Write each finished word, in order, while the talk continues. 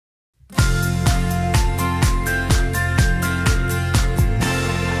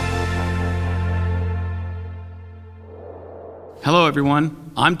Hello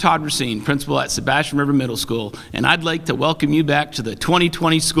everyone, I'm Todd Racine, principal at Sebastian River Middle School, and I'd like to welcome you back to the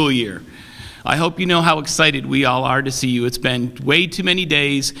 2020 school year. I hope you know how excited we all are to see you. It's been way too many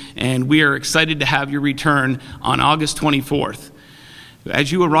days, and we are excited to have your return on August 24th.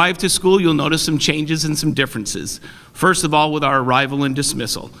 As you arrive to school, you'll notice some changes and some differences. First of all, with our arrival and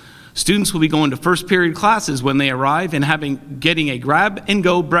dismissal. Students will be going to first period classes when they arrive and getting a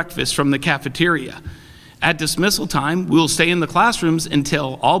grab-and-go breakfast from the cafeteria. At dismissal time, we'll stay in the classrooms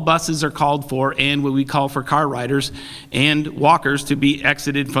until all buses are called for and when we call for car riders and walkers to be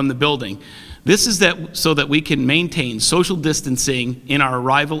exited from the building. This is so that we can maintain social distancing in our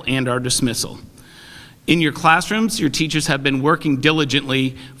arrival and our dismissal. In your classrooms, your teachers have been working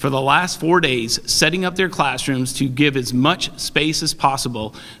diligently for the last 4 days, setting up their classrooms to give as much space as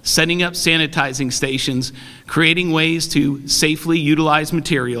possible, setting up sanitizing stations, creating ways to safely utilize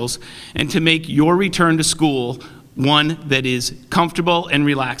materials, and to make your return to school one that is comfortable and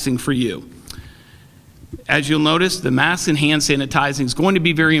relaxing for you. As you'll notice, the masks and hand sanitizing is going to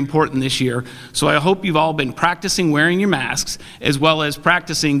be very important this year, so I hope you've all been practicing wearing your masks as well as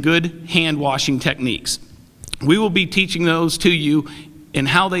practicing good hand washing techniques. We will be teaching those to you and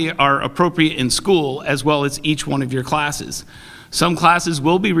how they are appropriate in school as well as each one of your classes. Some classes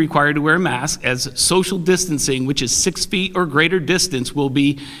will be required to wear masks as social distancing, which is 6 feet or greater distance, will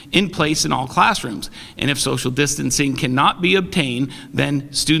be in place in all classrooms. And if social distancing cannot be obtained,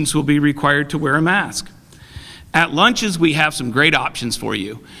 then students will be required to wear a mask. At lunches, we have some great options for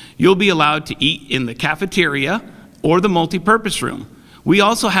you. You'll be allowed to eat in the cafeteria or the multi-purpose room. We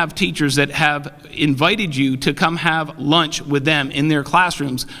also have teachers that have invited you to come have lunch with them in their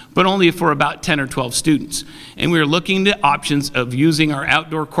classrooms, but only for about 10 or 12 students. And we're looking at options of using our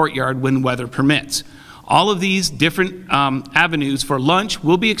outdoor courtyard when weather permits. All of these different avenues for lunch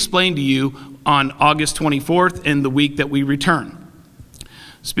will be explained to you on August 24th and the week that we return.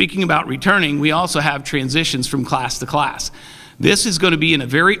 Speaking about returning, we also have transitions from class to class. This is going to be in a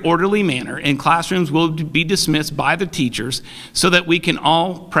very orderly manner, and classrooms will be dismissed by the teachers so that we can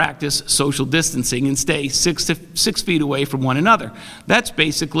all practice social distancing and stay 6 feet away from one another. That's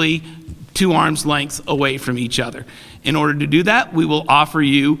basically 2 arms length away from each other. In order to do that, we will offer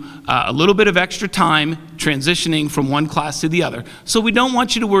you a little bit of extra time transitioning from one class to the other. So we don't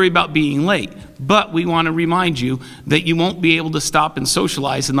want you to worry about being late, but we want to remind you that you won't be able to stop and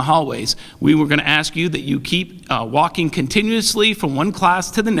socialize in the hallways. We were going to ask you that you keep walking continuously from one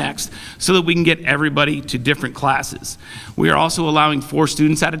class to the next so that we can get everybody to different classes. We are also allowing 4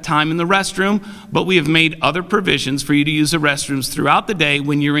 students at a time in the restroom, but we have made other provisions for you to use the restrooms throughout the day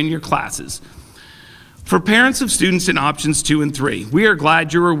when you're in your classes. For parents of students in options 2 and 3, we are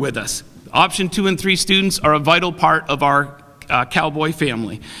glad you are with us. Option 2 and 3 students are a vital part of our Cowboy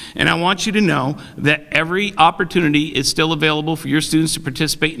family. And I want you to know that every opportunity is still available for your students to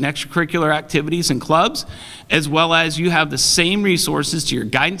participate in extracurricular activities and clubs, as well as you have the same resources to your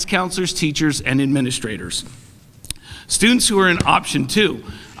guidance counselors, teachers, and administrators. Students who are in option 2,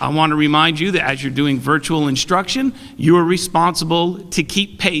 I want to remind you that as you're doing virtual instruction, you are responsible to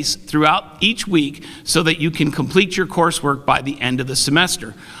keep pace throughout each week so that you can complete your coursework by the end of the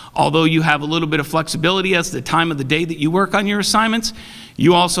semester. Although you have a little bit of flexibility as to the time of the day that you work on your assignments,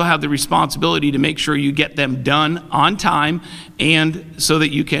 you also have the responsibility to make sure you get them done on time and so that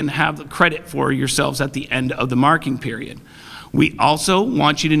you can have the credit for yourselves at the end of the marking period. We also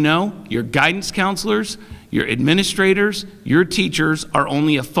want you to know your guidance counselors, your administrators, your teachers are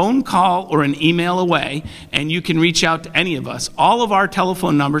only a phone call or an email away, and you can reach out to any of us. All of our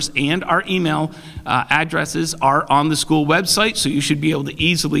telephone numbers and our email addresses are on the school website, so you should be able to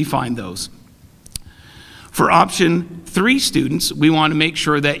easily find those. For option 3 students, we want to make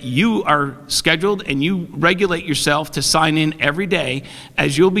sure that you are scheduled and you regulate yourself to sign in every day,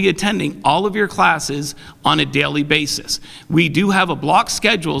 as you'll be attending all of your classes on a daily basis. We do have a block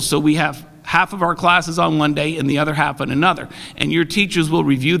schedule, so we have half of our classes on one day and the other half on another. And your teachers will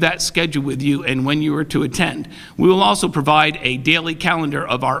review that schedule with you and when you are to attend. We will also provide a daily calendar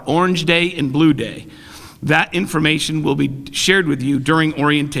of our Orange Day and Blue Day. That information will be shared with you during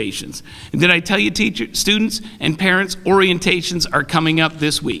orientations. And did I tell you, students and parents, orientations are coming up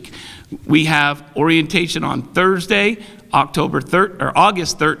this week. We have orientation on Thursday, August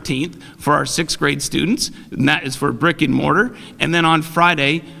 13th for our 6th grade students, and that is for brick and mortar. And then on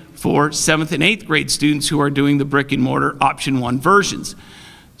Friday, for 7th and 8th grade students who are doing the brick and mortar option 1 versions.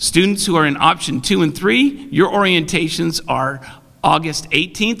 Students who are in option 2 and 3, your orientations are August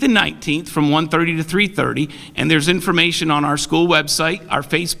 18th and 19th from 1:30 to 3:30, and there's information on our school website, our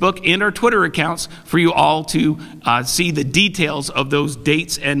Facebook, and our Twitter accounts for you all to see the details of those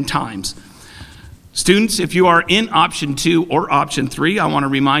dates and times. Students, if you are in option 2 or option 3, I want to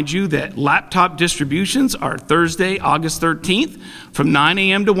remind you that laptop distributions are Thursday, August 13th from 9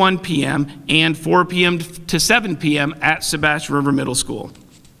 a.m. to 1 p.m. and 4 p.m. to 7 p.m. at Sebastian River Middle School.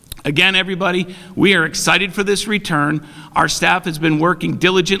 Again, everybody, we are excited for this return. Our staff has been working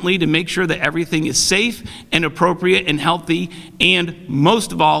diligently to make sure that everything is safe and appropriate and healthy, and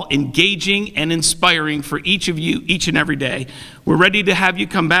most of all, engaging and inspiring for each of you each and every day. We're ready to have you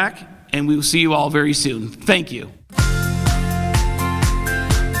come back, and we will see you all very soon. Thank you.